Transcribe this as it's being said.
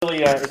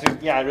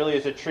it really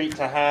is a treat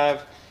to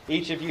have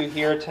each of you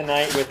here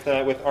tonight with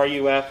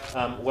RUF.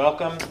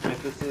 Welcome.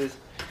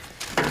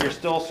 If you're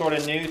still sort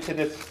of new to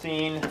this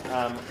scene,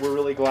 we're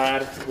really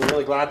glad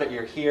that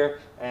you're here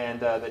and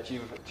that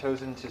you've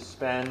chosen to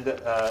spend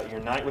your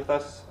night with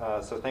us.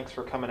 So thanks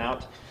for coming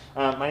out.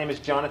 My name is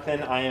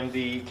Jonathan. I am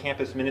the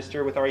campus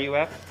minister with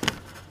RUF.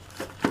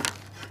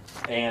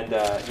 And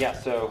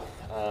so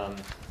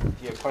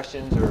if you have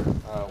questions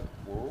or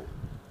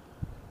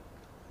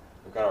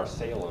we've got our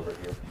sail over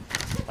here.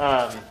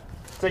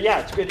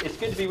 It's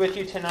good to be with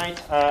you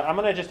tonight. I'm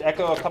going to just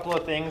echo a couple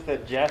of things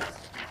that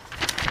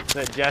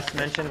Jess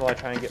mentioned while I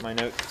try and get my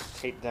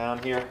notes taped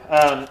down here.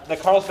 The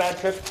Carlsbad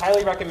trip,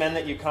 highly recommend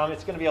that you come.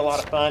 It's going to be a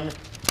lot of fun.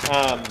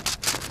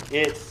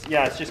 It's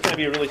just going to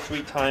be a really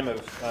sweet time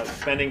of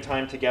spending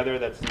time together.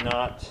 That's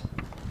not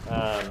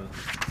having.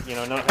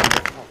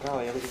 Oh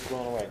golly, everything's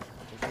blown away.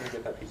 I'm trying to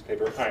get that piece of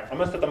paper. All right, I'm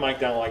going to set the mic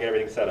down while I get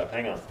everything set up.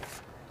 Hang on.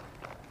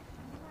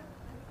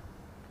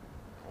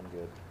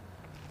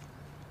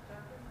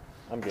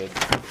 I'm good.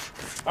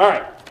 All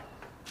right.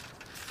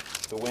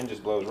 The wind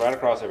just blows right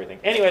across everything.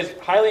 Anyways,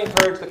 highly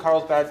encourage the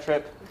Carlsbad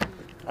trip.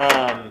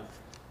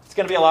 It's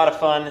going to be a lot of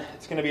fun.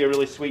 It's going to be a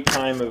really sweet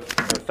time of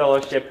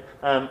fellowship.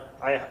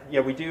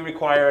 We do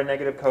require a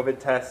negative COVID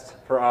test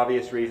for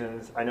obvious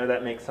reasons. I know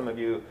that makes some of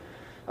you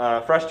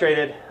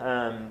frustrated.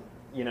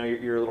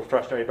 You're a little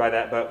frustrated by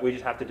that, but we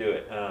just have to do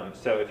it.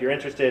 So if you're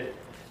interested,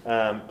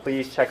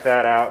 please check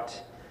that out.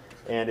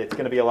 And it's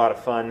going to be a lot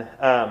of fun.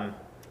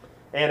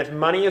 And if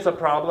money is a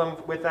problem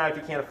with that, if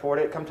you can't afford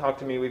it, come talk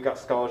to me. We've got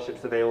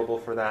scholarships available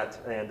for that,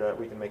 and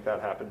we can make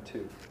that happen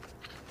too.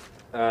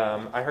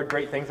 I heard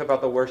great things about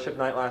the worship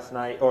night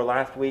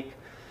last week.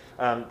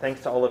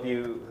 Thanks to all of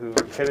you who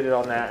pivoted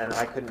on that, and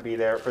I couldn't be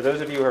there. For those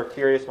of you who are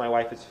curious, my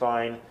wife is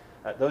fine.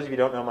 Those of you who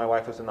don't know, my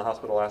wife was in the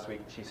hospital last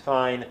week. She's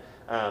fine,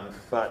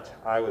 but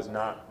I was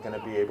not going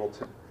to be able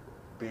to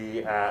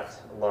be at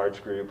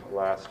large group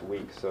last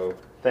week. So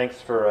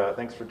thanks for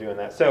doing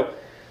that. So.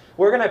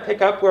 We're going to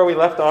pick up where we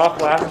left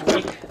off last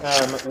week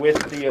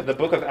with the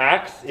book of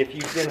Acts. If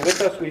you've been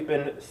with us, we've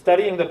been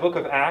studying the book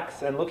of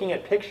Acts and looking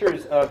at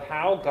pictures of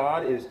how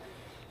God is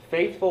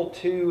faithful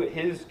to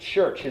his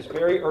church, his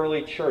very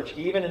early church,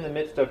 even in the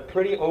midst of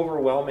pretty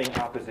overwhelming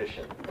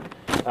opposition.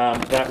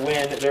 That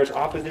when there's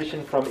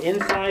opposition from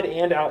inside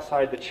and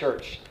outside the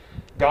church,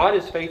 God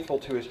is faithful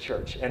to his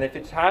church. And if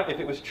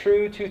it was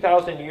true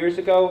 2,000 years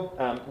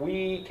ago,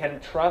 we can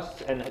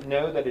trust and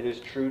know that it is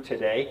true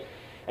today.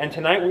 And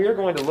tonight we are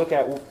going to look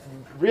at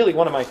really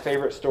one of my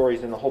favorite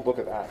stories in the whole book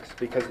of Acts,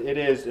 because it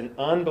is an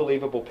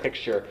unbelievable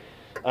picture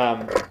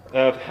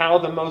of how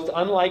the most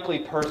unlikely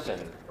person,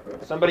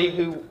 somebody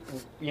who,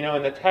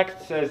 in the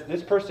text says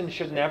this person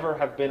should never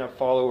have been a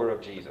follower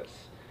of Jesus.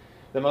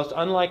 The most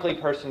unlikely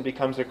person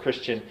becomes a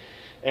Christian.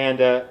 And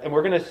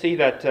we're going to see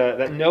that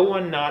no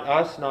one, not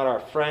us, not our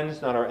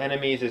friends, not our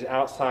enemies, is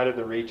outside of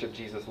the reach of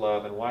Jesus'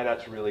 love, and why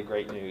that's really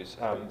great news.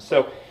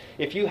 So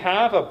if you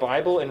have a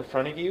Bible in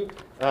front of you,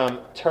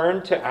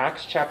 turn to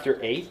Acts chapter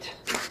 8.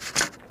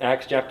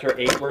 Acts chapter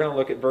 8, we're going to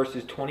look at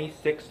verses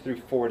 26 through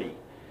 40.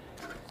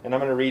 And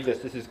I'm going to read this.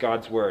 This is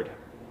God's word.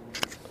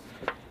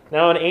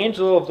 Now an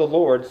angel of the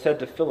Lord said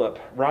to Philip,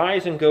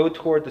 "Rise and go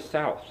toward the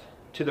south,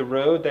 to the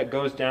road that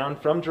goes down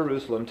from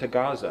Jerusalem to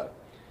Gaza.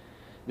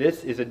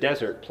 This is a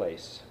desert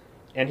place."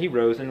 And he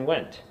rose and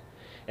went.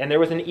 And there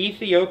was an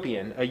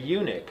Ethiopian, a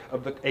eunuch,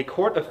 a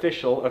court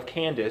official of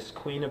Candace,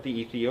 queen of the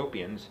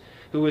Ethiopians,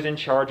 who was in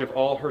charge of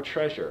all her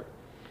treasure.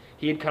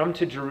 He had come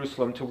to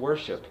Jerusalem to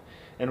worship,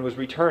 and was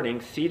returning,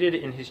 seated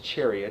in his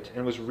chariot,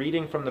 and was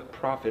reading from the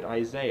prophet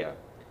Isaiah.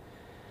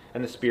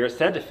 And the Spirit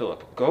said to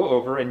Philip, "Go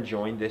over and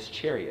join this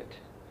chariot."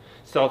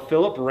 So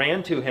Philip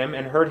ran to him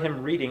and heard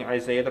him reading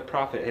Isaiah the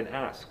prophet, and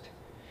asked,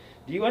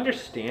 "Do you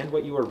understand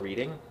what you are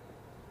reading?"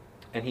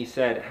 And he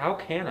said, "How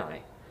can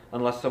I,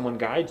 unless someone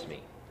guides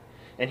me?"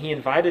 And he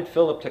invited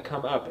Philip to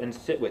come up and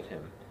sit with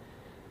him.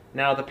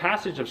 Now the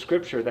passage of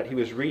Scripture that he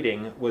was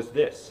reading was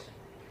this: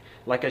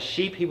 "Like a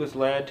sheep he was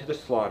led to the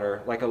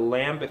slaughter, like a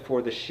lamb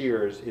before the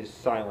shearers is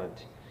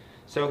silent,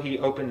 so he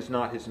opens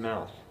not his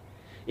mouth.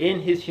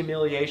 In his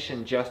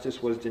humiliation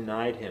justice was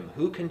denied him.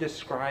 Who can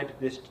describe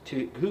his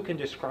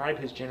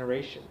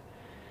generation?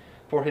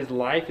 For his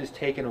life is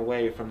taken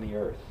away from the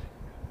earth."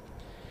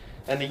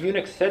 And the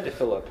eunuch said to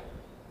Philip,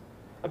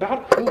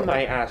 "About whom,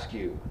 I ask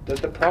you,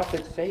 does the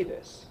prophet say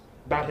this?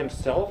 About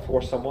himself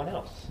or someone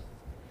else?"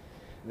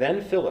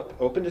 Then Philip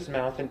opened his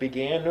mouth and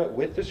began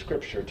with the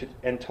Scripture,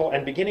 he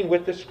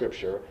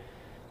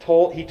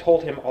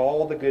told him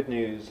all the good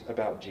news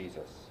about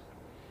Jesus.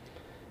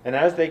 And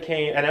as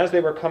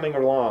they were coming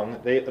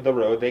along the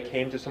road, they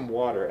came to some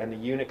water, and the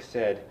eunuch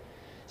said,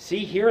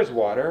 "See, here is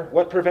water.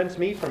 What prevents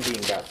me from being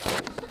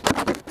baptized?"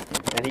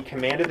 And he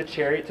commanded the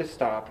chariot to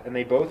stop, and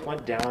they both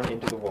went down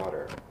into the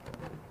water.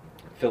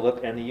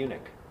 Philip and the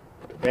eunuch,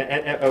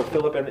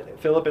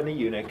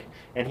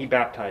 and he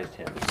baptized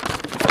him.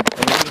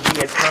 And when he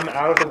had come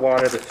out of the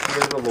water, the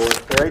Spirit of the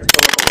Lord carried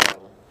Philip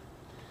along.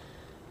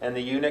 And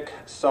the eunuch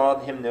saw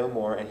him no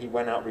more, and he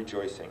went out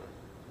rejoicing.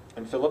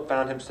 And Philip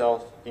found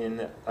himself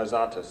in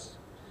Azotus,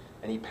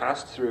 and he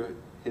passed through.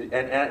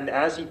 And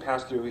as he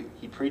passed through,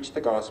 he preached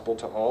the gospel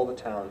to all the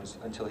towns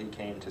until he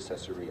came to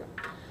Caesarea.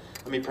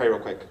 Let me pray real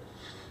quick.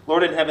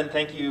 Lord in heaven,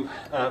 thank you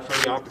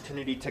for the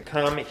opportunity to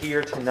come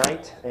here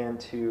tonight and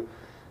to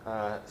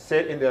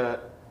sit in the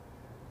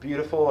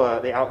beautiful,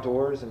 the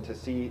outdoors, and to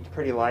see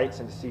pretty lights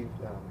and to see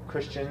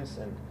Christians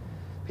and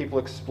people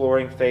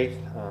exploring faith.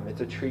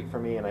 It's a treat for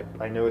me, and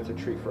I know it's a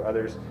treat for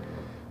others.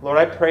 Lord,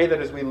 I pray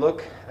that as we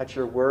look at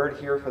your word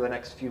here for the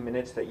next few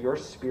minutes, that your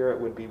Spirit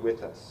would be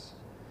with us.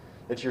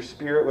 That your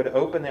Spirit would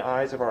open the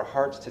eyes of our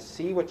hearts to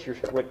see what you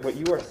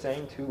are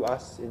saying to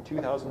us in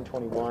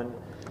 2021,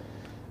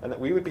 and that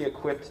we would be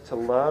equipped to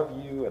love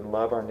you and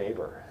love our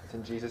neighbor. It's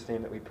in Jesus'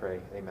 name that we pray.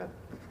 Amen.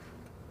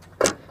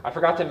 I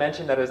forgot to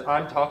mention that as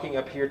I'm talking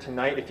up here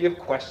tonight, if you have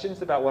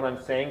questions about what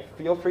I'm saying,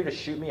 feel free to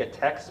shoot me a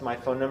text. My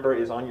phone number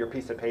is on your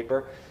piece of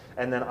paper,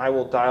 and then I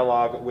will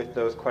dialogue with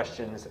those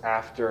questions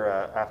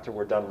after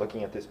we're done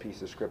looking at this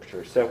piece of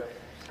Scripture. So,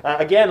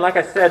 again, like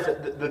I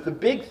said, the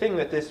big thing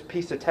that this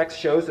piece of text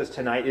shows us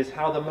tonight is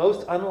how the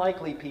most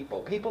unlikely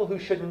people who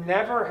should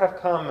never have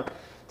come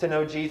to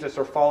know Jesus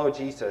or follow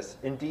Jesus,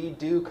 indeed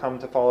do come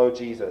to follow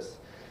Jesus,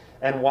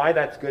 and why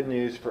that's good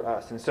news for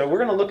us. And so we're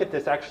going to look at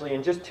this actually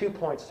in just 2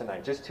 points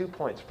tonight, just 2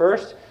 points.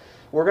 First,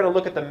 we're going to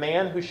look at the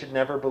man who should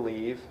never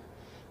believe,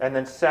 and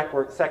then second,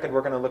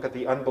 we're going to look at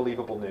the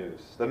unbelievable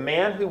news. The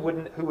man who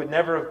would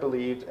never have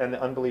believed, and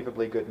the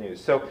unbelievably good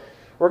news. So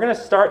we're going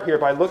to start here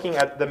by looking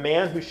at the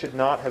man who should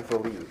not have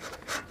believed.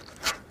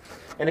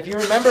 And if you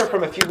remember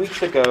from a few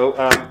weeks ago,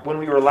 when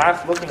we were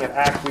last looking at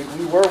Acts,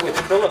 we were with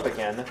Philip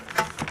again,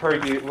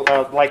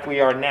 like we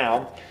are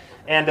now.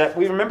 And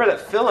we remember that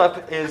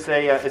Philip is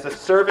a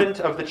servant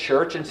of the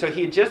church, and so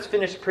he had just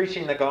finished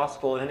preaching the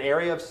gospel in an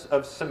area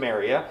of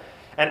Samaria.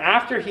 And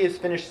after he has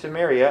finished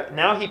Samaria,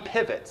 now he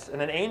pivots,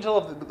 and an angel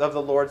of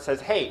the Lord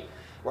says, "Hey,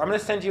 I'm going to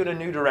send you in a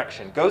new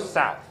direction. Go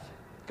south.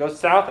 Go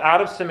south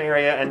out of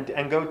Samaria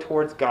and go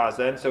towards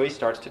Gaza." And so he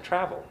starts to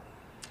travel.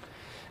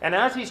 And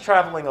as he's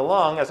traveling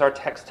along, as our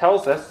text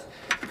tells us,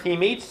 he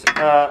meets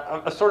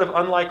a sort of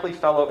unlikely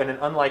fellow in an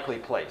unlikely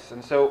place.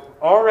 And so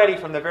already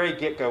from the very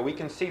get-go, we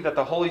can see that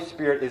the Holy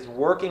Spirit is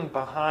working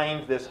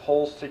behind this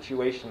whole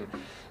situation,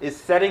 is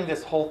setting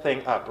this whole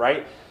thing up,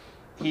 right?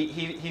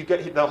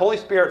 The Holy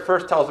Spirit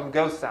first tells him,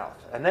 go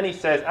south. And then he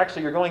says,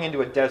 actually, you're going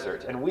into a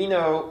desert. And we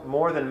know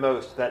more than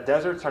most that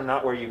deserts are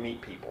not where you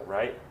meet people,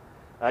 right?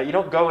 You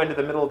don't go into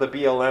the middle of the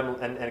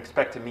BLM and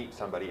expect to meet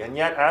somebody. And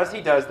yet, as he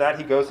does that,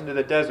 he goes into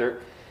the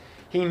desert.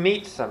 He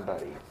meets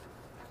somebody.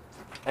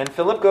 And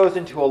Philip goes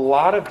into a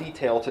lot of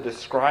detail to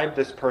describe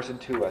this person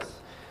to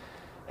us.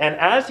 And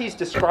as he's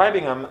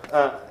describing him,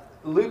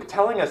 Luke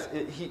telling us,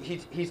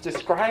 he's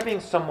describing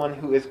someone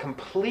who is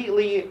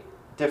completely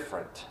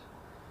different,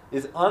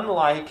 is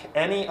unlike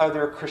any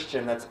other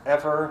Christian that's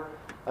ever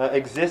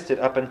existed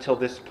up until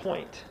this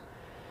point.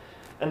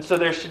 And so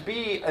there should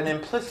be an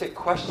implicit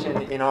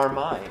question in our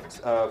minds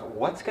of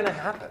what's going to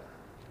happen?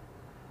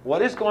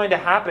 What is going to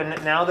happen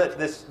now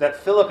that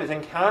Philip is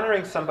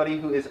encountering somebody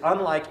who is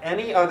unlike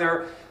any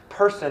other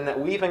person that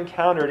we've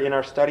encountered in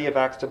our study of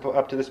Acts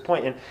up to this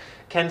point? And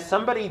can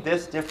somebody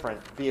this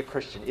different be a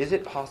Christian? Is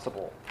it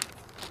possible?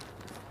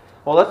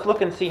 Well, let's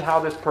look and see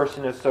how this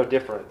person is so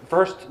different.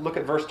 First, look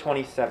at verse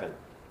 27.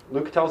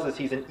 Luke tells us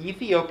he's an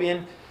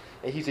Ethiopian,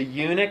 he's a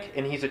eunuch,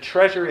 and he's a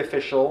treasury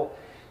official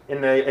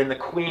in the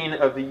queen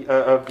of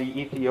the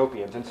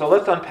Ethiopians. And so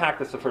let's unpack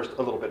this first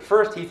a little bit.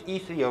 First, he's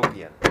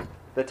Ethiopian,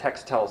 the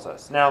text tells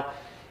us. Now,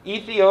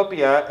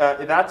 Ethiopia,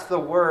 that's the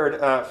word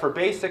for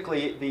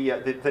basically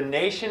the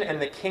nation and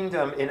the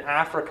kingdom in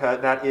Africa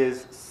that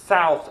is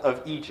south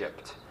of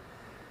Egypt.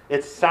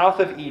 It's south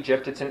of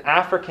Egypt. It's an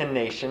African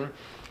nation,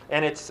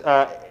 and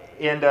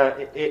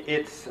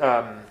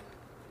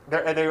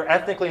they're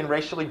ethnically and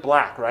racially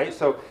black, right?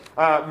 So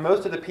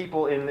most of the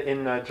people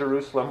in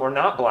Jerusalem are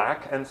not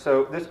black, and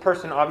so this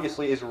person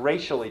obviously is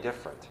racially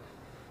different.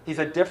 He's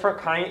a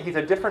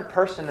different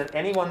person than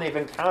anyone they've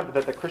encountered,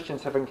 that the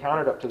Christians have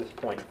encountered up to this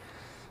point,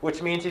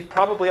 which means he's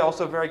probably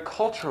also very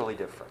culturally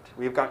different.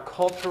 We've got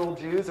cultural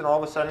Jews, and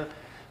all of a sudden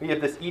we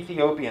have this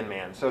Ethiopian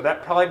man. So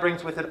that probably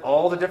brings with it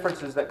all the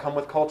differences that come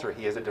with culture.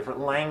 He has a different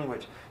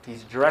language.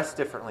 He's dressed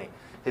differently.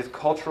 His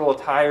cultural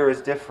attire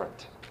is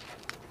different.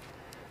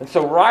 And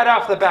so right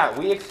off the bat,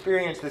 we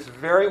experience this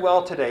very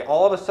well today.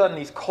 All of a sudden,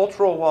 these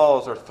cultural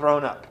walls are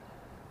thrown up.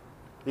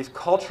 These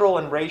cultural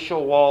and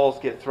racial walls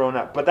get thrown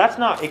up. But that's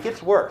not, it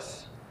gets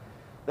worse.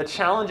 The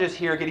challenges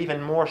here get even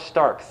more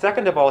stark.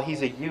 Second of all,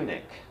 he's a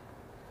eunuch.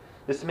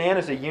 This man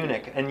is a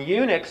eunuch. And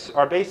eunuchs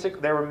are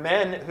there were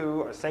men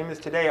who, same as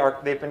today,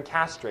 they've been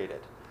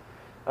castrated.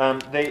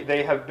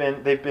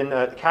 They've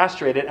been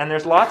castrated, and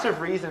there's lots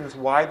of reasons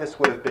why this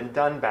would have been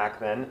done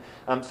back then.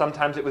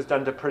 Sometimes it was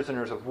done to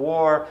prisoners of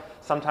war.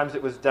 Sometimes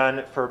it was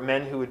done for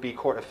men who would be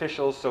court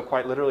officials, so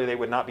quite literally they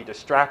would not be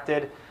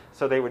distracted,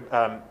 so they would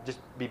just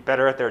be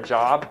better at their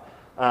job.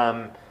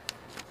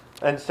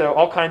 And so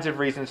all kinds of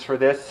reasons for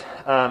this.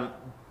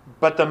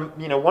 But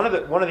one of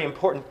the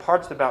important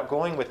parts about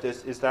going with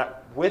this is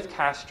that with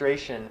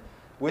castration,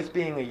 with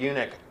being a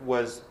eunuch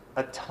was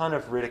a ton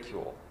of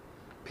ridicule.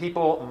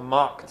 People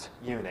mocked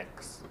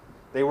eunuchs.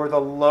 They were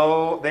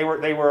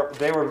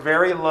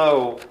very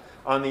low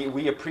on the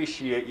 "we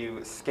appreciate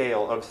you"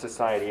 scale of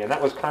society, and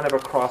that was kind of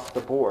across the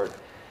board.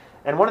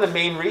 And one of the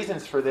main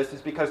reasons for this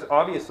is because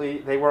obviously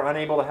they were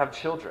unable to have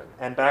children.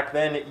 And back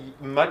then,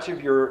 much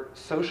of your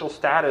social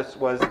status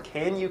was,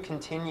 can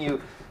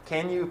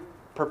you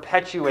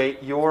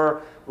perpetuate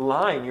your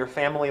line, your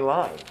family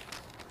line?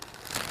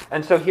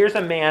 And so here's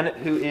a man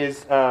who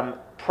is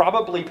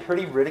probably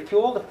pretty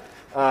ridiculed,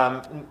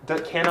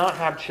 that cannot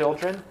have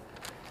children.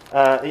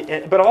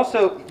 But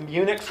also,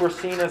 eunuchs were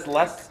seen as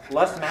less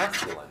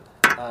masculine.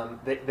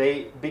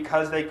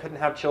 Because they couldn't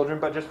have children,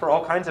 but just for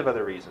all kinds of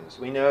other reasons.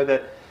 We know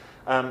that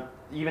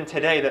even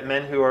today, that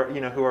men who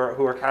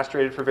are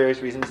castrated for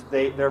various reasons,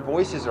 their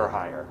voices are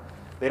higher.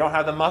 They don't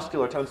have the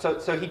muscular tone.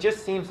 So he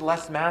just seems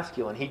less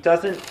masculine. He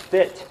doesn't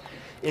fit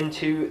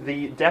into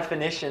the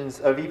definitions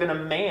of even a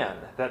man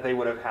that they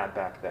would have had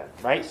back then,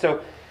 right?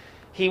 So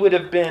he would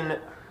have been.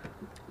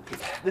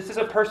 This is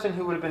a person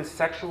who would have been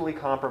sexually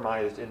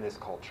compromised in this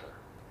culture.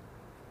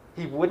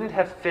 He wouldn't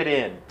have fit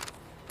in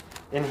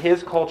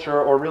his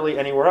culture or really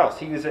anywhere else.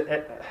 He was,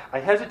 I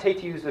hesitate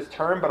to use this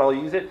term, but I'll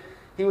use it.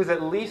 He was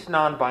at least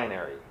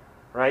non-binary,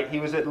 right? He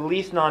was at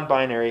least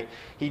non-binary.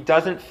 He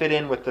doesn't fit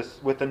in with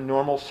the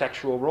normal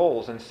sexual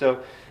roles. And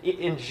so,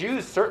 and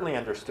Jews certainly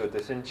understood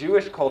this. In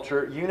Jewish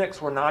culture,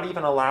 eunuchs were not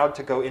even allowed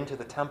to go into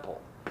the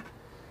temple.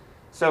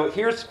 So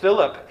here's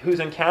Philip, who's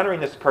encountering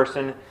this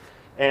person.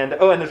 And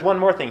there's one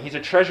more thing. He's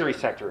a treasury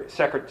secretary.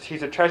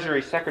 He's a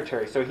treasury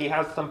secretary, so he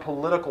has some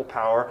political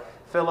power.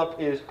 Philip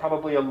is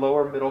probably a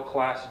lower middle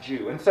class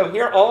Jew. And so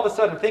here, all of a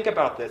sudden, think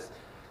about this.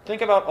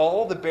 Think about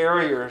all the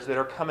barriers that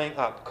are coming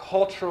up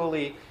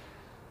culturally,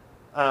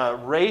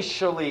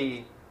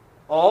 racially,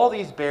 all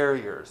these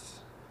barriers.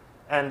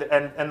 And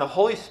the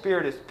Holy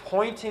Spirit is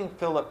pointing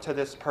Philip to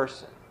this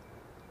person.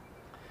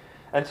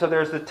 And so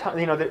there's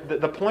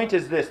the point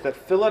is this, that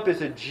Philip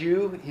is a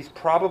Jew. He's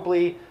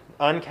probably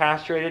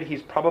uncastrated.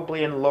 He's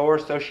probably in lower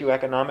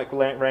socioeconomic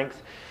ranks.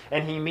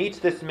 And he meets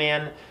this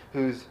man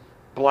who's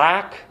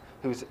black,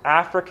 who's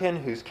African,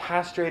 who's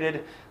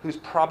castrated, who's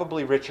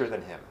probably richer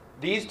than him.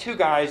 These two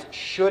guys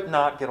should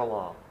not get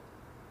along.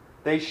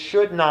 They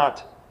should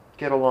not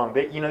get along.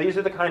 These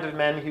are the kinds of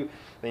men who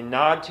they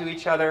nod to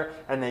each other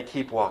and they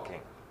keep walking.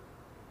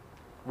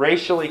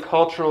 Racially,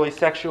 culturally,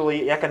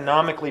 sexually,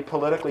 economically,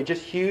 politically,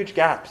 just huge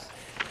gaps.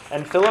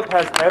 And Philip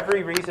has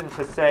every reason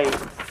to say,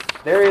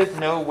 there is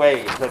no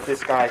way that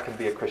this guy can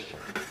be a Christian.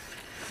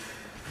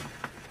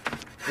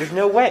 There's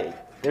no way.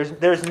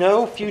 There's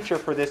no future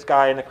for this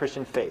guy in the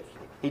Christian faith.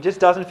 He just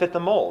doesn't fit the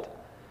mold.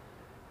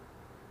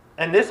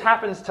 And this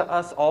happens to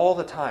us all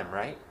the time,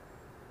 right?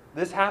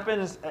 This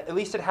happens, at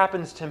least it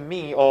happens to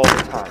me all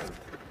the time.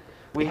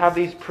 We have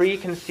these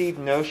preconceived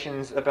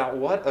notions about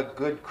what a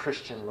good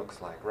Christian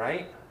looks like,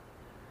 right?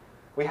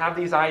 We have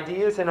these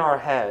ideas in our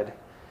head,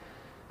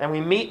 and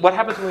what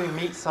happens when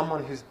we meet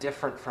someone who's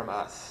different from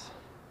us?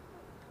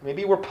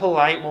 Maybe we're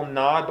polite, we'll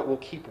nod, but we'll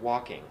keep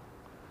walking.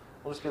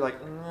 We'll just be like,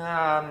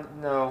 nah,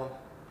 no.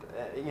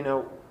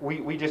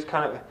 We just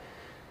kind of...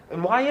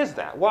 And why is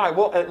that? Why?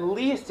 Well, at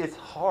least it's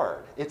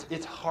hard.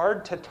 It's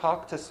hard to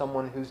talk to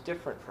someone who's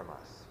different from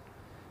us.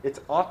 It's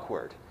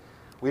awkward.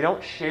 We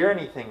don't share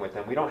anything with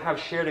them. We don't have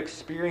shared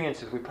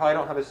experiences. We probably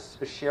don't have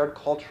a shared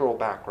cultural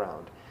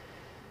background.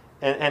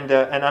 And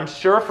I'm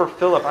sure for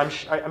Philip, I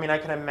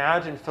can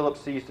imagine Philip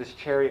sees this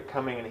chariot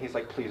coming and he's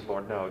like, please,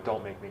 Lord, no,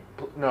 don't make me.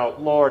 No,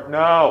 Lord,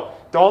 no,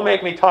 don't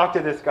make me talk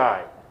to this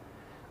guy.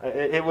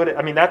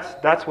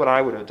 That's what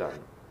I would have done.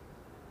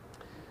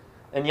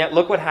 And yet,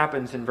 look what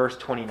happens in verse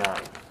 29.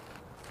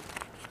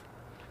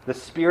 The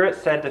Spirit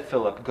said to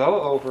Philip,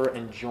 go over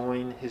and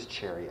join his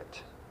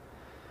chariot.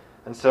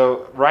 And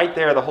so, right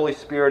there, the Holy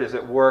Spirit is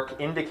at work,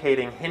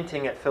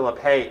 hinting at Philip,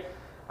 hey,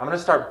 I'm going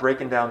to start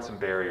breaking down some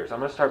barriers. I'm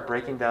going to start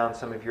breaking down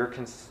some of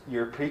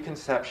your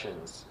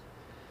preconceptions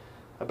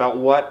about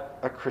what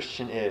a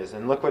Christian is.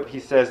 And look what he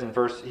says in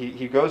verse,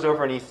 he goes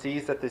over and he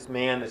sees that this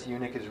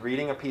eunuch, is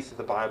reading a piece of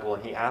the Bible,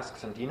 and he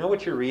asks him, do you know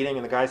what you're reading?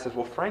 And the guy says,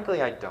 well,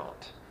 frankly, I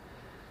don't.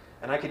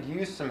 And I could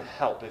use some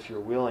help if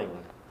you're willing.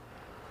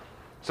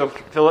 So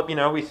Philip,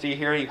 we see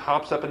here, he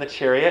hops up in the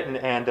chariot,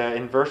 and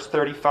in verse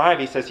 35,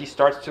 he says he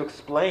starts to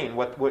explain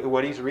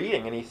what he's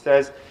reading. And he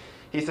says,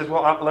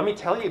 well, let me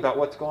tell you about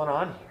what's going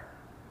on here.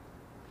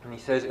 And he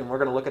says, and we're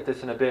going to look at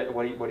this in a bit,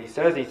 what he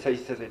says. He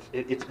says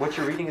it's what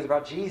you're reading is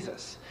about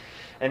Jesus.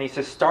 And he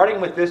says, starting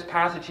with this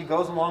passage, he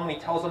goes along and he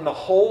tells them the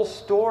whole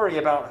story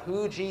about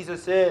who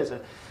Jesus is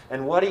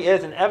and what he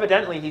is. And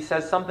evidently he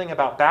says something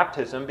about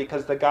baptism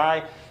because the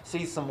guy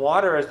sees some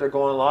water as they're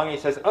going along. And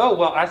he says, oh,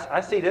 well,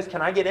 I see this.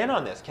 Can I get in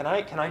on this? Can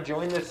I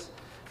join this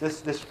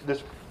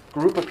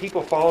group of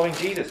people following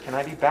Jesus? Can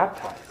I be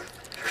baptized?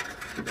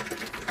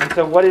 And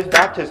so what is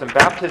baptism?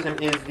 Baptism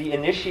is the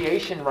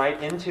initiation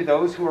rite into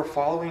those who are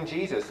following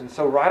Jesus. And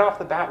so right off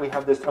the bat, we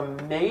have this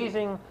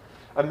amazing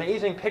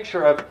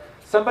picture of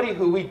somebody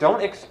who we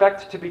don't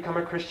expect to become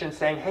a Christian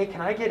saying, hey, can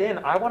I get in?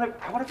 I want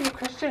to be a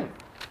Christian.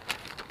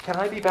 can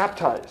I be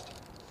baptized?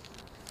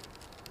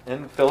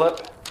 And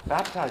Philip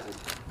baptizes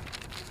him.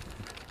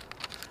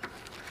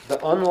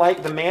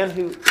 The man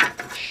who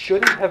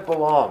shouldn't have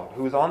belonged,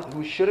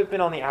 who should have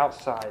been on the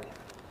outside,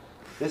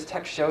 this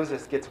text shows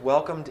us gets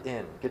welcomed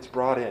in, gets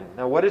brought in.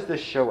 Now, what does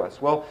this show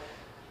us? Well,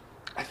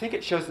 I think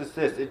it shows us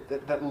this,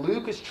 that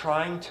Luke is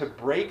trying to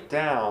break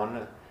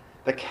down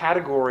the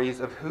categories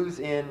of who's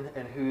in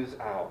and who's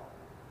out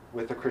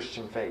with the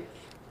Christian faith.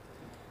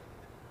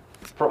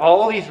 For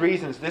all these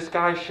reasons, this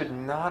guy should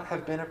not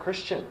have been a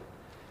Christian.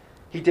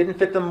 He didn't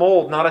fit the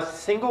mold. Not a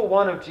single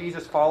one of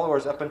Jesus'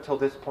 followers up until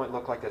this point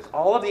looked like this.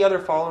 All of the other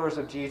followers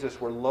of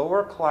Jesus were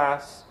lower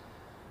class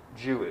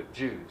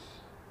Jews.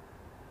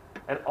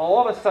 And all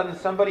of a sudden,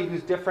 somebody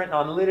who's different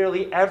on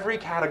literally every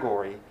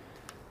category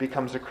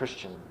becomes a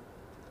Christian.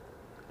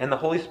 And the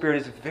Holy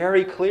Spirit is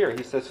very clear.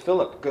 He says,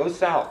 Philip, go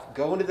south,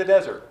 go into the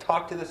desert,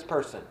 talk to this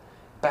person,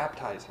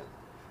 baptize him.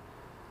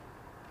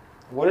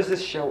 What does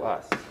this show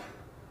us?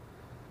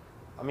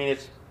 I mean,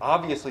 it's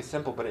obviously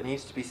simple, but it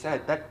needs to be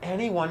said that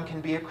anyone can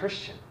be a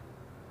Christian.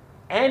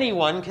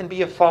 Anyone can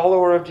be a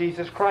follower of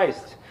Jesus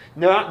Christ.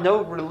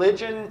 No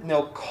religion,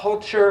 no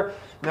culture,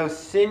 no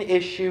sin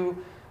issue,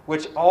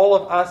 which all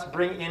of us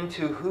bring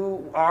into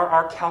who are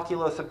our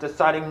calculus of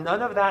deciding.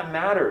 None of that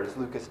matters,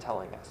 Luke is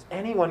telling us.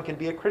 Anyone can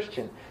be a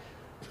Christian.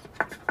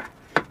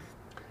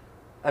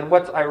 And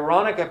what's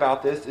ironic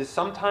about this is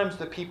sometimes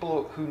the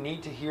people who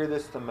need to hear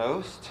this the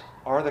most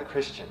are the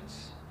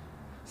Christians.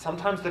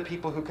 Sometimes the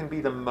people who can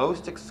be the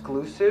most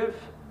exclusive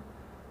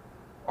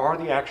are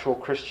the actual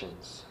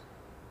Christians.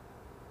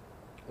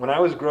 When I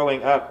was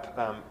growing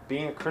up,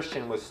 being a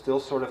Christian was still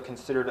sort of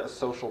considered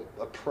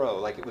a pro,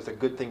 like it was a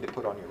good thing to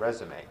put on your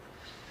resume.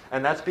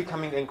 And that's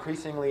becoming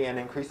increasingly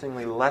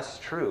less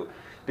true,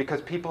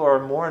 because people are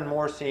more and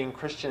more seeing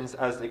Christians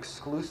as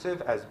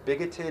exclusive, as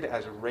bigoted,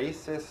 as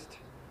racist,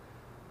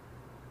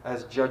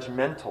 as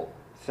judgmental,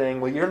 saying,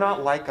 well, you're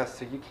not like us,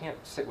 so you can't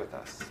sit with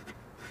us.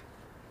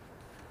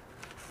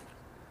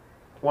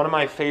 One of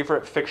my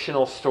favorite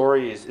fictional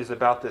stories is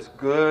about this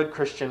good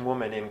Christian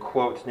woman, in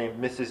quotes,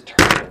 named Mrs.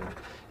 Turpin.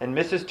 And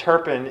Mrs.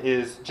 Turpin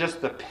is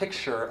just the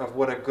picture of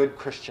what a good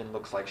Christian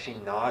looks like. She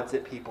nods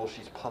at people.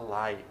 She's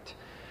polite.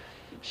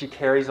 She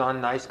carries on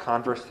nice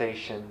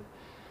conversation.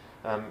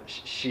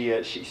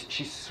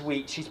 She's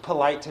sweet. She's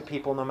polite to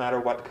people no matter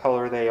what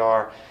color they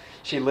are.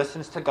 She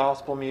listens to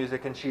gospel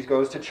music and she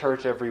goes to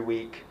church every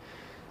week.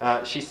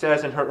 She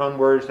says in her own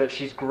words that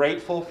she's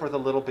grateful for the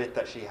little bit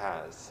that she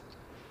has.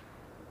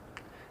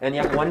 And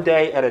yet one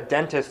day at a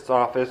dentist's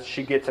office,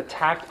 she gets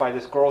attacked by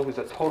this girl who's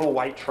a total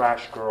white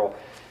trash girl,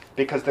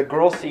 because the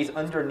girl sees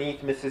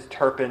underneath Mrs.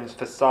 Turpin's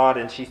facade,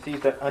 and she sees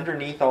that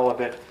underneath all of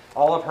it,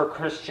 all of her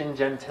Christian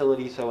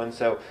gentility,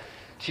 so-and-so,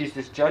 she's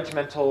this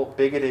judgmental,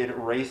 bigoted,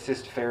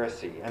 racist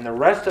Pharisee. And the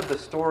rest of the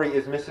story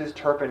is Mrs.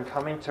 Turpin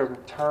coming to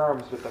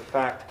terms with the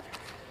fact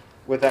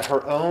that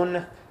her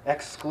own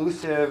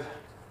exclusive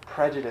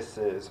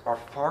prejudices are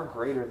far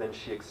greater than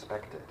she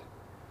expected.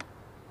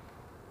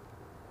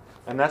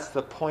 And that's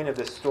the point of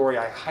this story.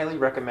 I highly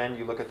recommend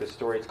you look at this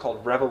story. It's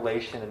called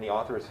Revelation, and the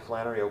author is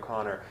Flannery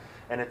O'Connor.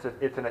 And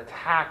it's an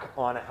attack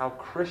on how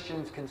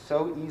Christians can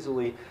so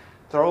easily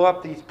throw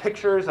up these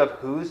pictures of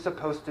who's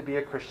supposed to be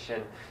a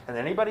Christian, and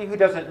anybody who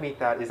doesn't meet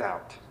that is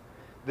out.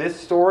 This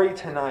story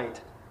tonight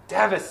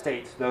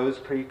devastates those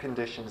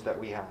preconditions that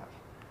we have.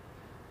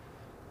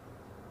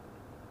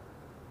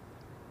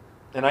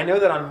 And I know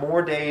that on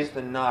more days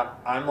than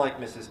not, I'm like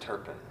Mrs.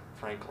 Turpin,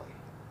 frankly.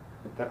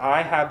 That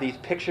I have these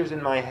pictures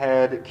in my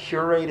head,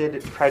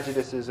 curated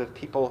prejudices of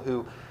people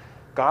who,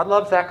 God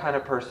loves that kind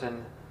of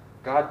person,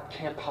 God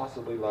can't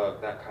possibly love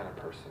that kind of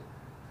person.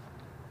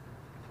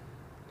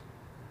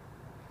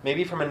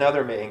 Maybe from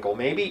another angle,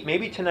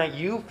 maybe tonight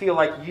you feel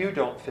like you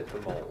don't fit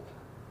the mold.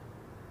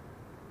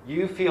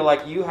 You feel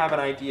like you have an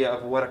idea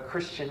of what a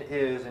Christian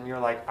is, and you're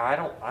like,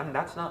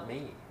 that's not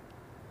me.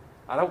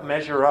 I don't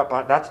measure up.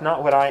 That's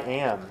not what I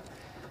am.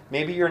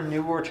 Maybe you're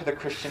newer to the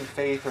Christian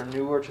faith, or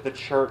newer to the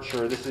church,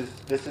 or this is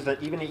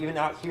even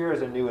out here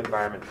is a new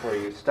environment for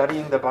you.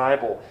 Studying the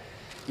Bible,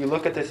 you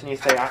look at this and you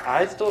say,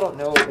 I still don't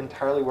know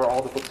entirely where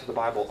all the books of the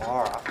Bible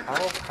are.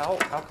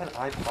 How can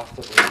I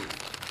possibly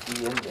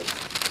be in this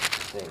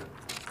thing?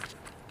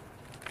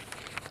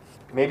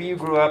 Maybe you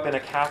grew up in a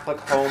Catholic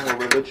home where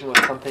religion was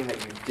something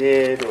that you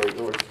did,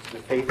 or the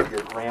faith of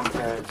your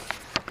grandparents.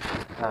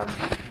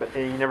 But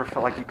you never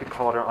felt like you could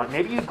call it on.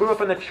 Maybe you grew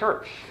up in the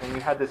church and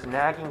you had this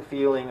nagging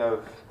feeling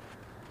of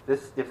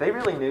this: if they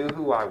really knew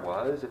who I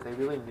was, if they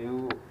really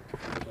knew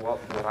what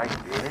I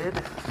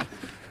did,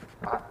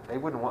 they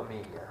wouldn't want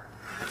me here.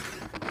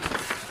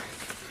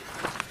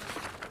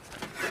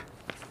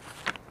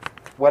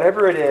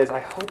 Whatever it is, I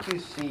hope you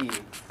see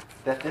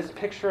that this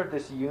picture of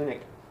this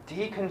eunuch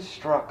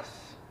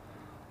deconstructs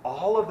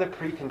all of the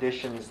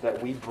preconditions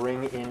that we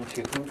bring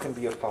into who can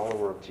be a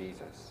follower of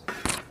Jesus.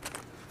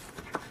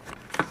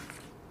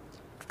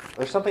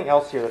 There's something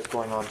else here that's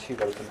going on too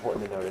that is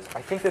important to notice.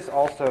 I think this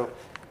also,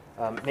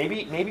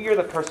 maybe you're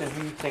the person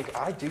who you think,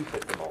 I do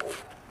fit the mold.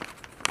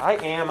 I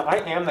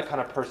am the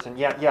kind of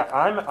person,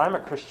 I'm a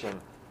Christian,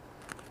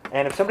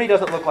 And if somebody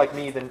doesn't look like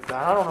me, then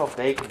I don't know if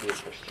they can be a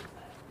Christian.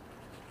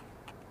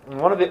 And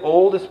one of the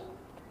oldest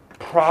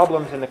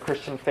problems in the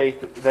Christian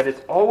faith that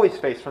it's always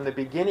faced from the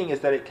beginning is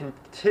that it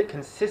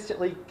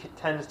consistently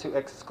tends to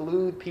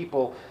exclude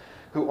people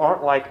who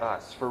aren't like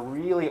us for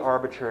really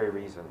arbitrary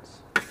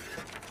reasons.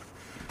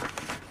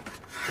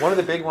 One of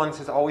the big ones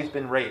has always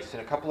been race. In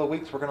a couple of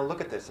weeks, we're going to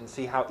look at this and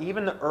see how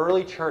even the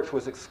early church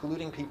was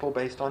excluding people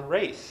based on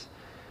race.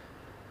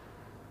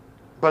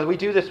 But we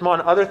do this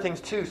on other things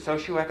too,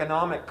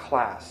 socioeconomic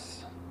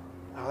class.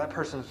 Oh, that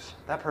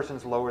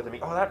person's lower than me.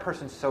 Oh, that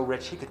person's so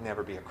rich, he could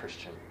never be a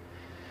Christian.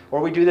 Or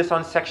we do this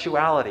on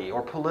sexuality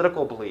or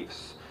political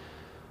beliefs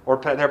or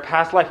their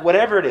past life,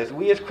 whatever it is.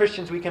 We as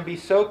Christians, we can be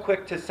so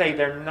quick to say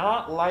they're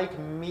not like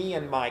me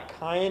and my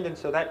kind, and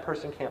so that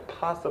person can't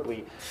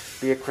possibly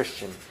be a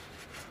Christian.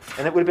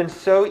 And it would have been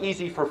so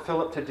easy for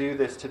Philip to do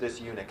this to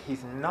this eunuch.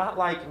 He's not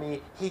like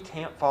me. He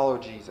can't follow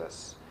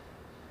Jesus.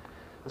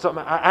 So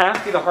I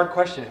ask you the hard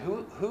question,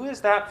 who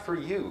is that for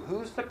you?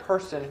 Who's the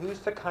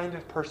kind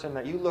of person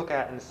that you look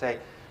at and say,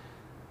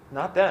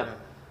 not them?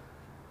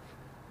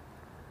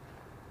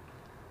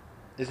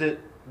 Is it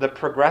the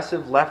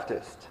progressive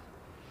leftist?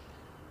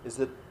 Is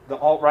it the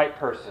alt-right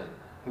person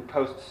who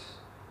posts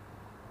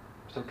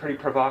some pretty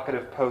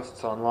provocative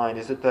posts online?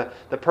 Is it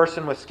the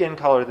person with skin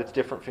color that's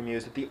different from you?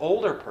 Is it the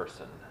older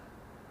person?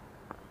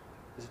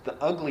 Is it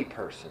the ugly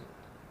person?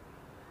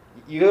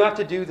 You have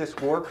to do this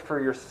work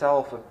for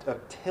yourself of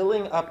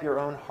tilling up your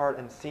own heart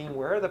and seeing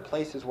where are the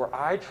places where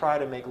I try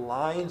to make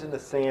lines in the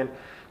sand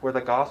where the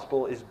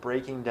gospel is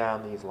breaking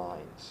down these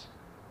lines.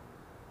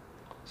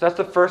 So that's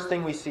the first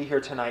thing we see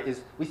here tonight,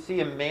 is we see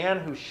a man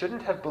who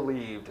shouldn't have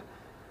believed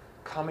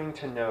coming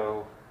to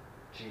know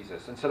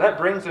Jesus. And so that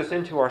brings us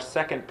into our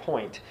second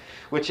point,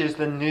 which is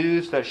the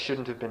news that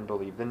shouldn't have been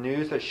believed. The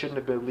news that shouldn't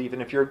have been believed.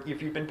 And if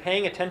you've been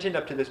paying attention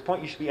up to this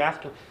point, you should be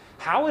asking,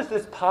 how is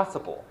this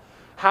possible?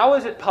 How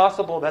is it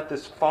possible that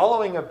this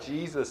following of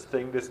Jesus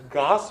thing, this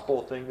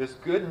gospel thing, this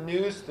good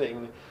news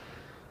thing,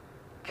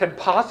 can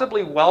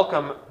possibly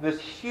welcome this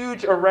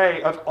huge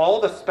array of all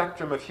the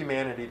spectrum of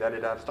humanity that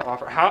it has to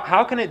offer?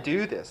 How can it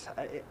do this?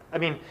 I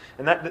mean,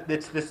 and that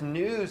it's this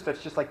news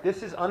that's just like,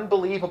 this is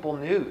unbelievable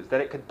news that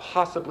it could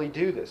possibly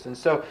do this. And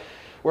so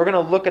we're going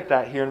to look at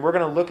that here, and we're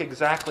going to look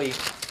exactly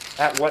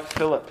at what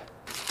Philip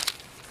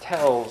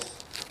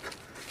tells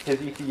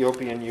his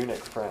Ethiopian eunuch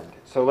friend.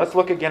 So let's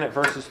look again at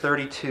verses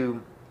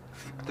 32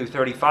 through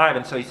 35.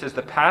 And so he says,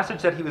 the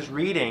passage that he was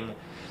reading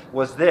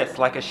was this: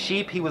 like a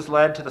sheep he was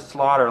led to the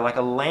slaughter, like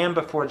a lamb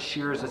before its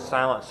shearers is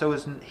silent, so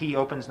he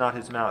opens not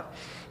his mouth.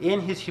 In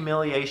his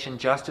humiliation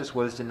justice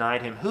was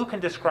denied him. Who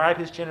can describe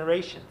his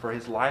generation? For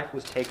his life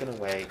was taken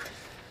away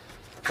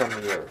from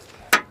the earth.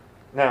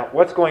 Now,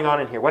 what's going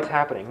on in here? What's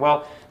happening?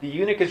 Well, the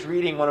eunuch is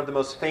reading one of the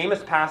most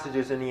famous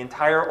passages in the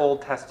entire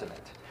Old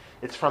Testament.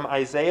 It's from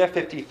Isaiah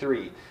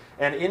 53.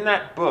 And in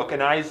that book,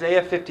 in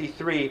Isaiah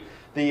 53,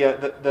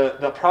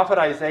 the prophet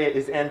Isaiah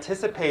is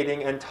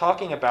anticipating and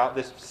talking about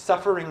this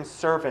suffering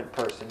servant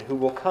person who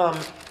will come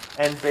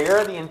and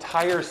bear the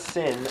entire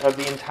sin of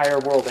the entire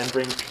world and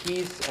bring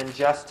peace and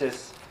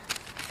justice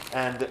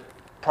and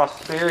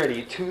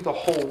prosperity to the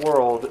whole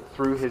world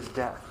through his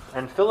death.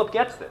 And Philip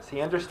gets this.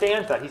 He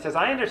understands that. He says,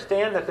 I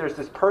understand that there's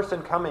this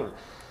person coming,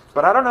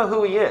 but I don't know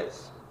who he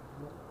is.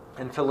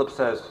 And Philip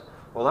says,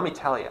 well, let me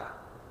tell you.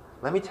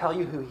 Let me tell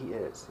you who he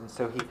is. And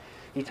so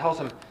he tells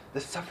him, the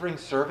suffering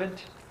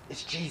servant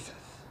is Jesus.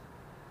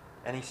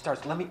 And he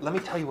starts, let me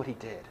tell you what he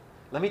did.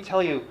 Let me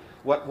tell you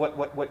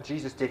what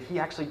Jesus did.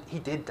 He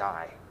did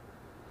die.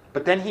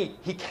 But then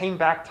he came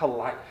back to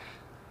life.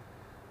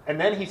 And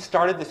then he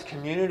started this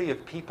community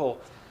of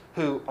people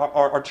who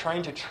are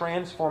trying to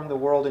transform the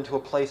world into a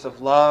place of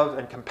love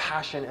and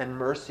compassion and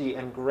mercy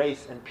and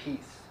grace and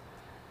peace.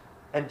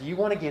 And do you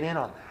want to get in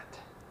on that?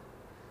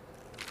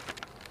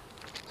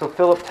 So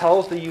Philip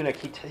tells the eunuch,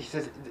 he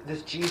says,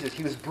 this Jesus,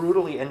 he was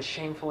brutally and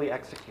shamefully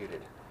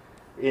executed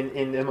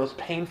in the most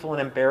painful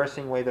and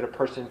embarrassing way that a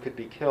person could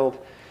be killed.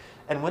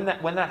 And when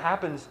that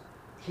happens,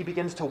 he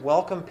begins to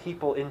welcome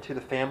people into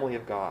the family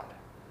of God.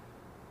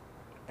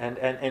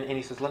 And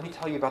he says, let me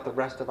tell you about the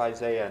rest of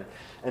Isaiah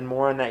and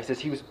more on that. He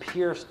says, he was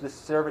pierced, this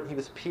servant, he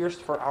was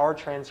pierced for our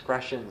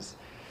transgressions.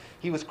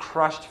 He was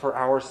crushed for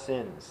our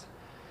sins.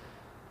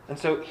 And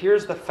so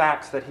here's the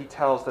facts that he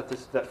tells,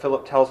 that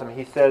Philip tells him.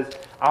 He says,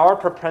 our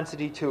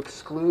propensity to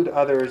exclude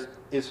others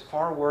is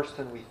far worse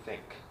than we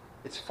think.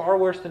 It's far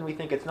worse than we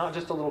think. It's not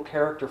just a little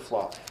character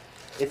flaw.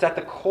 It's at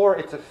the core,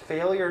 it's a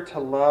failure to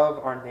love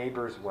our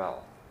neighbors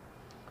well.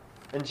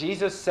 And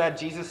Jesus said,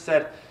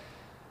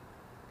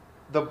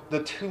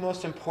 the two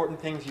most important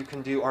things you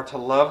can do are to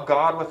love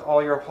God with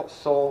all your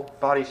soul,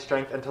 body,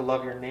 strength, and to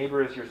love your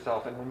neighbor as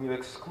yourself. And when you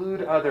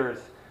exclude others,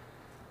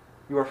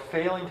 you are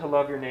failing to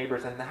love your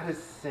neighbors, and that is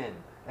sin.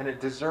 And it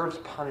deserves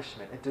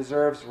punishment. It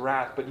deserves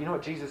wrath. But you know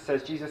what Jesus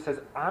says? Jesus says,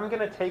 I'm going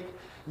to take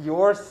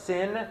your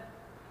sin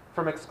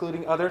from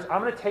excluding others.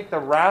 I'm going to take the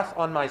wrath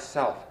on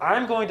myself.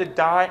 I'm going to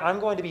die. I'm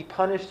going to be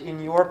punished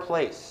in your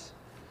place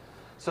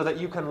so that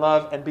you can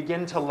love and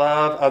begin to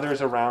love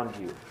others around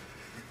you.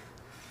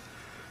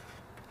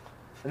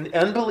 And the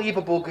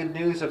unbelievable good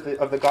news of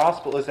the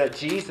gospel is that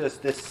Jesus,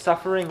 this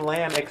suffering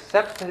lamb,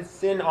 accepts his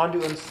sin onto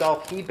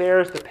himself. He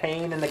bears the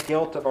pain and the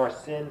guilt of our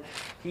sin.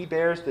 He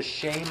bears the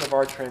shame of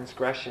our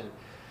transgression.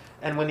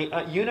 And when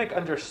the eunuch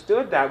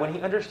understood that, when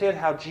he understood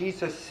how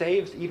Jesus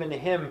saves even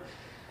him,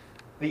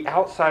 the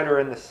outsider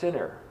and the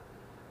sinner,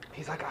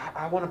 he's like,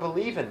 I want to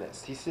believe in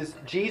this. He says,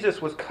 Jesus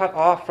was cut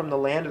off from the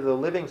land of the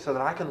living so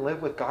that I can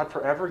live with God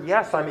forever.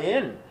 Yes, I'm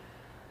in.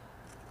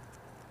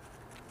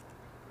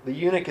 The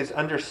eunuch is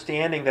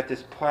understanding that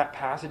this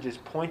passage is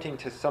pointing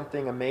to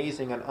something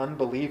amazing and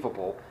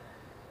unbelievable,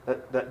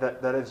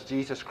 that is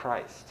Jesus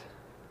Christ.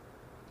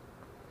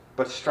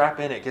 But strap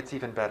in, it gets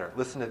even better.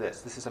 Listen to this.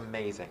 This is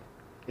amazing.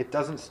 It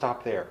doesn't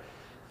stop there.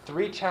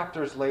 3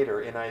 chapters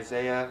later in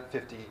Isaiah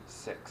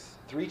 56,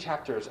 3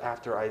 chapters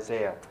after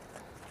Isaiah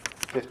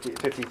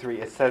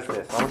 53, it says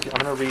this. I'm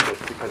going to read this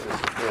because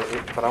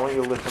but I want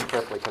you to listen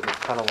carefully because it's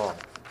kind of long.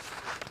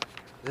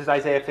 This is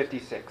Isaiah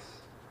 56.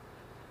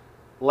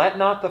 Let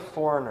not the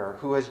foreigner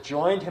who has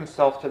joined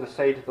himself to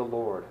say to the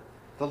Lord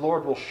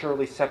will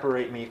surely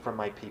separate me from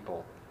my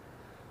people.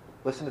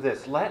 Listen to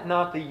this. Let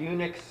not the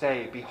eunuch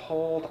say,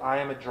 behold, I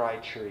am a dry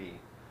tree.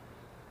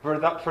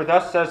 For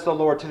thus says the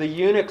Lord, to the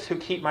eunuchs who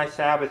keep my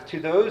Sabbath, to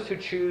those who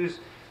choose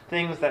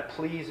things that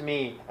please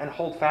me and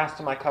hold fast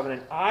to my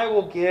covenant, I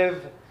will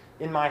give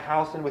in my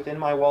house and within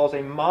my walls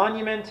a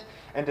monument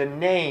and a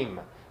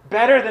name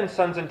better than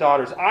sons and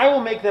daughters. I will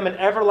make them an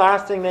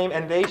everlasting name,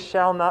 and that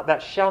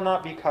shall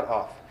not be cut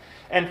off.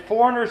 And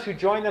foreigners who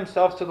join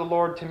themselves to the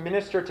Lord to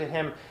minister to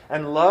him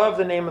and love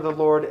the name of the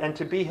Lord and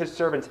to be his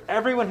servants,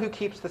 everyone who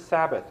keeps the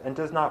Sabbath and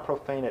does not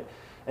profane it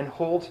and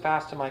holds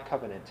fast to my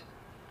covenant,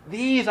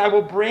 these I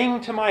will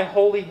bring to my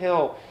holy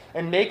hill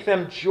and make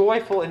them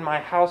joyful in my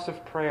house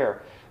of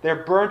prayer.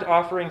 Their burnt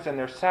offerings and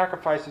their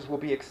sacrifices will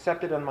be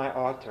accepted on my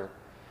altar.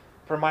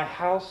 For my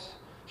house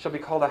shall be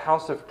called a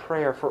house of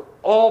prayer for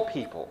all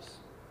peoples.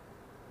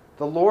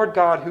 The Lord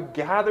God who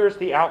gathers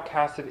the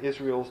outcasts of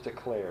Israel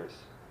declares,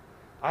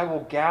 I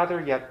will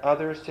gather yet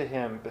others to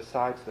him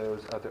besides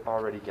those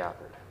already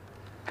gathered.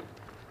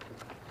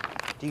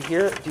 Do you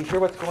hear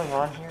what's going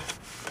on here?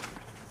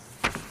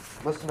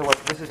 Listen to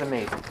this is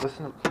amazing.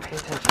 Pay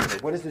attention to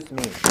it. What does this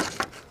mean?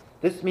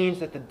 This means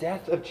that the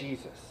death of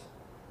Jesus,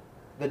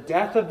 the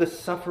death of the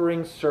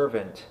suffering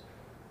servant,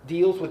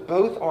 deals with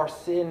both our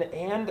sin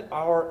and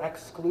our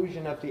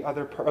exclusion of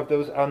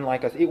those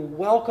unlike us. It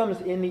welcomes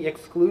in the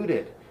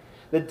excluded.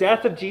 The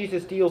death of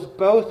Jesus deals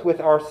both with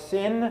our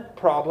sin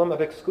problem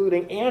of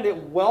excluding, and it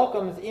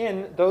welcomes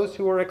in those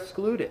who are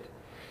excluded.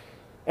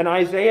 And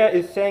Isaiah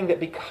is saying that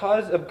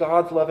because of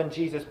God's love in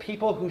Jesus,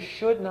 people who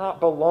should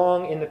not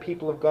belong in the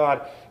people of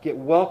God get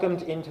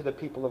welcomed into the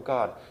people of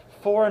God.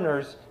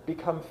 Foreigners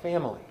become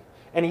family.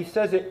 And he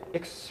says it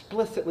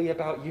explicitly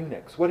about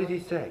eunuchs. What did he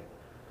say?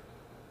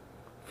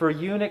 For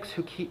eunuchs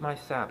who keep my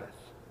Sabbath,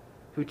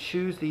 who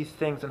choose these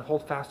things and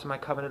hold fast to my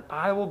covenant,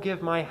 I will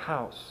give my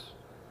house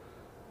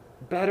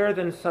better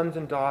than sons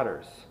and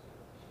daughters.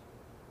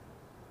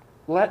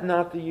 Let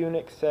not the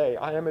eunuch say,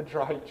 I am a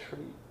dry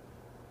tree.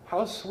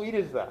 How sweet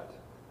is that?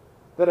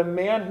 That a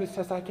man who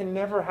says, I can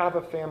never have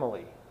a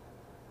family,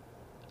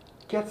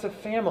 gets a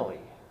family.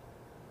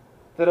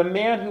 That a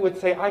man who would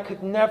say, I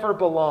could never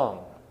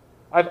belong.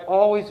 I've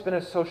always been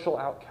a social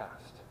outcast.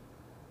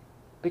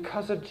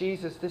 Because of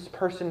Jesus, this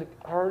person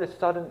all of a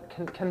sudden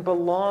can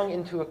belong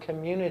into a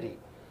community.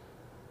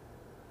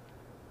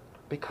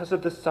 Because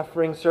of the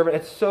suffering servant.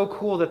 It's so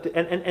cool that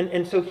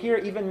and so here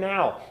even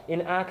now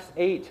in Acts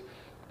 8,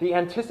 the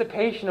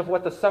anticipation of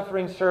what the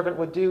suffering servant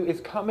would do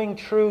is coming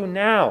true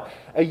now.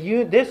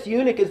 This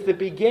eunuch is the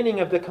beginning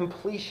of the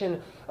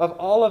completion of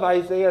all of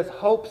Isaiah's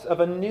hopes of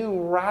a new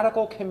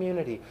radical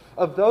community,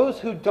 of those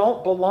who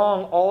don't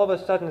belong all of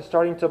a sudden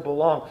starting to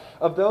belong,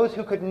 of those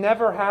who could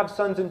never have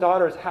sons and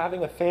daughters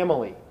having a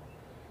family.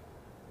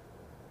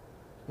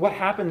 What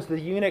happens? The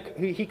eunuch,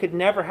 he could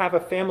never have a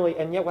family,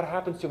 and yet what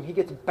happens to him? He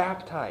gets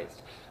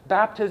baptized.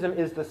 Baptism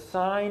is the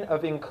sign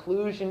of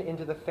inclusion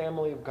into the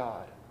family of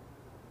God.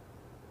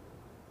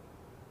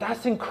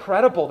 That's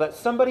incredible that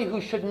somebody who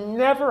should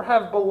never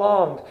have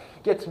belonged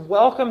gets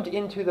welcomed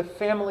into the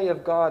family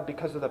of God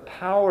because of the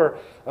power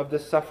of the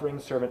suffering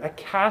servant. A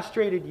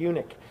castrated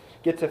eunuch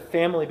gets a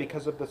family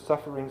because of the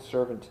suffering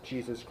servant,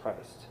 Jesus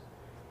Christ.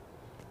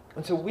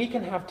 And so we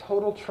can have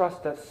total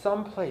trust that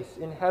someplace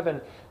in heaven,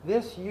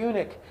 this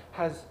eunuch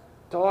has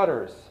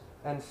daughters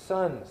and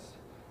sons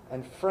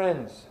and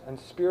friends and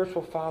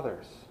spiritual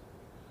fathers.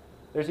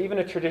 There's even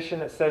a tradition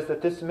that says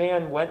that this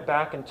man went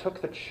back and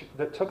took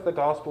the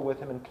gospel with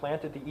him and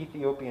planted the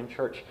Ethiopian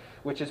church,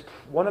 which is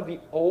one of the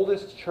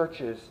oldest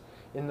churches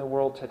in the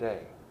world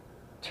today.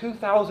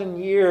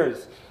 2,000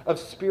 years of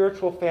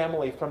spiritual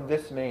family from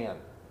this man.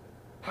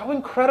 How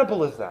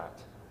incredible is that?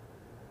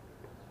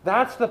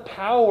 That's the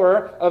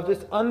power of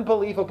this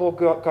unbelievable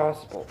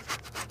gospel.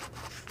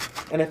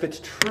 And if it's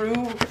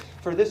true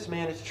for this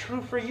man, it's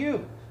true for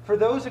you. For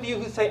those of you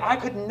who say, I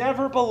could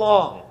never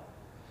belong,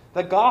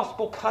 the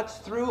gospel cuts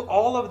through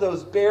all of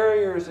those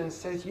barriers and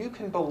says you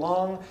can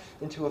belong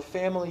into a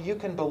family, you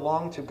can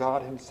belong to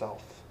God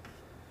himself.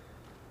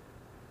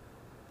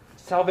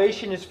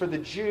 Salvation is for the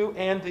Jew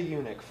and the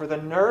eunuch, for the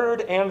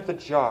nerd and the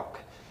jock,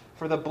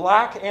 for the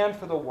black and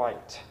for the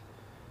white,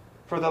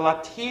 for the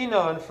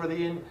Latino and for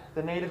the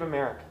Native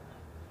American,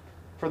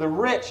 for the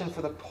rich and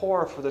for the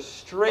poor, for the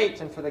straight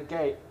and for the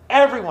gay.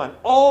 Everyone,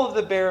 all of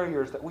the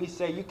barriers that we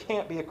say you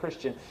can't be a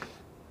Christian,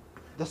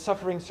 the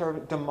suffering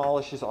servant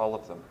demolishes all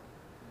of them.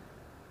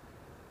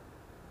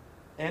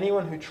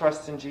 Anyone who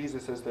trusts in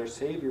Jesus as their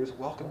Savior is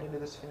welcomed into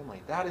this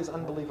family. That is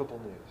unbelievable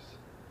news.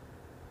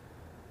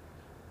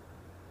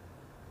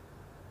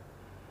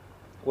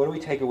 What do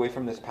we take away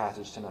from this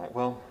passage tonight?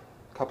 Well,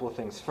 a couple of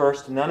things.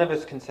 First, none of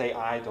us can say,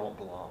 I don't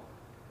belong.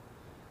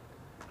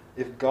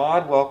 If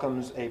God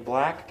welcomes a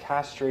black,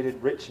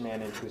 castrated, rich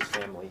man into his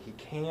family, he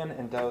can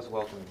and does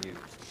welcome you,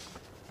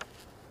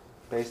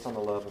 based on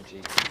the love of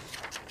Jesus.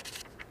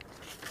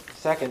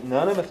 Second,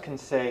 none of us can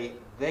say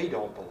they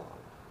don't belong.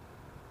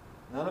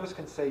 None of us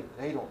can say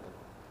they don't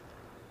belong.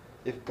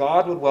 If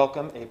God would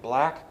welcome a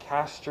black,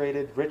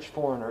 castrated, rich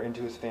foreigner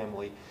into his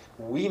family,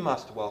 we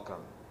must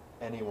welcome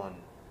anyone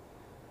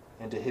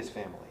into his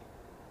family.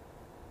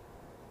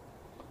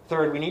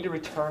 Third, we need to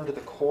return to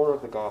the core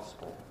of the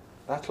gospel.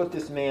 That's what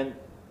this man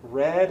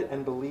read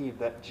and believed,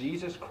 that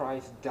Jesus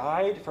Christ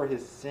died for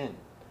his sin.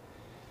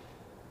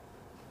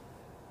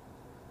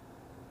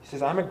 He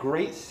says, I'm a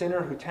great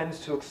sinner who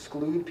tends to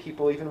exclude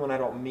people even when I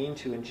don't mean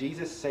to, and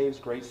Jesus saves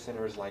great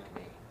sinners like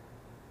me.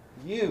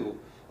 You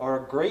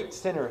are a great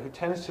sinner who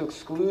tends to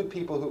exclude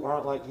people who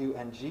aren't like you,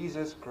 and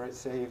Jesus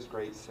saves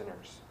great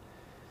sinners.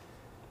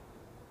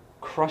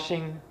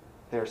 Crushing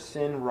their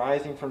sin,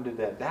 rising from the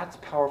dead. That's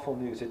powerful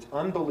news. It's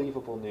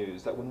unbelievable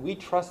news that when we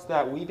trust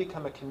that, we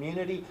become a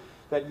community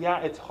that, yeah,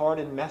 it's hard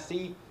and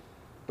messy,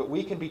 but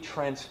we can be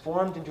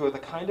transformed into the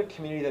kind of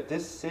community that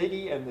this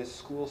city and this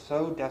school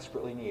so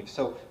desperately needs.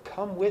 So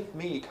come with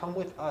me, come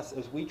with us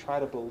as we try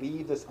to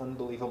believe this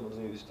unbelievable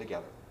news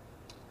together.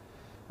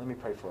 Let me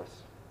pray for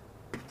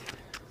us.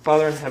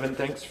 Father in heaven,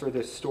 thanks for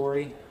this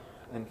story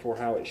and for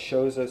how it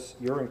shows us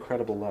your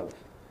incredible love.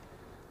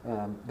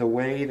 The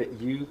way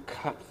that you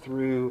cut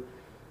through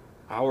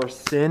our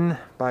sin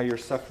by your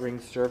suffering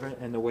servant,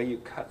 and the way you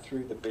cut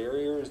through the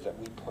barriers that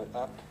we put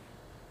up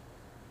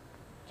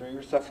through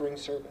your suffering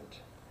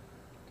servant.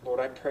 Lord,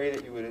 I pray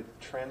that you would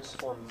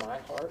transform my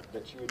heart,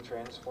 that you would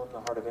transform the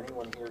heart of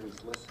anyone here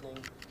who's listening,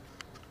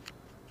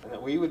 and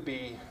that we would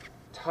be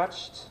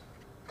touched,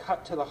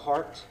 cut to the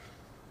heart,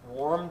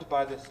 warmed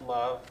by this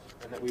love,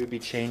 and that we would be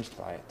changed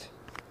by it.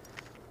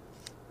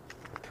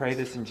 I pray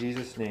this in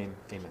Jesus' name.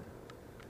 Amen.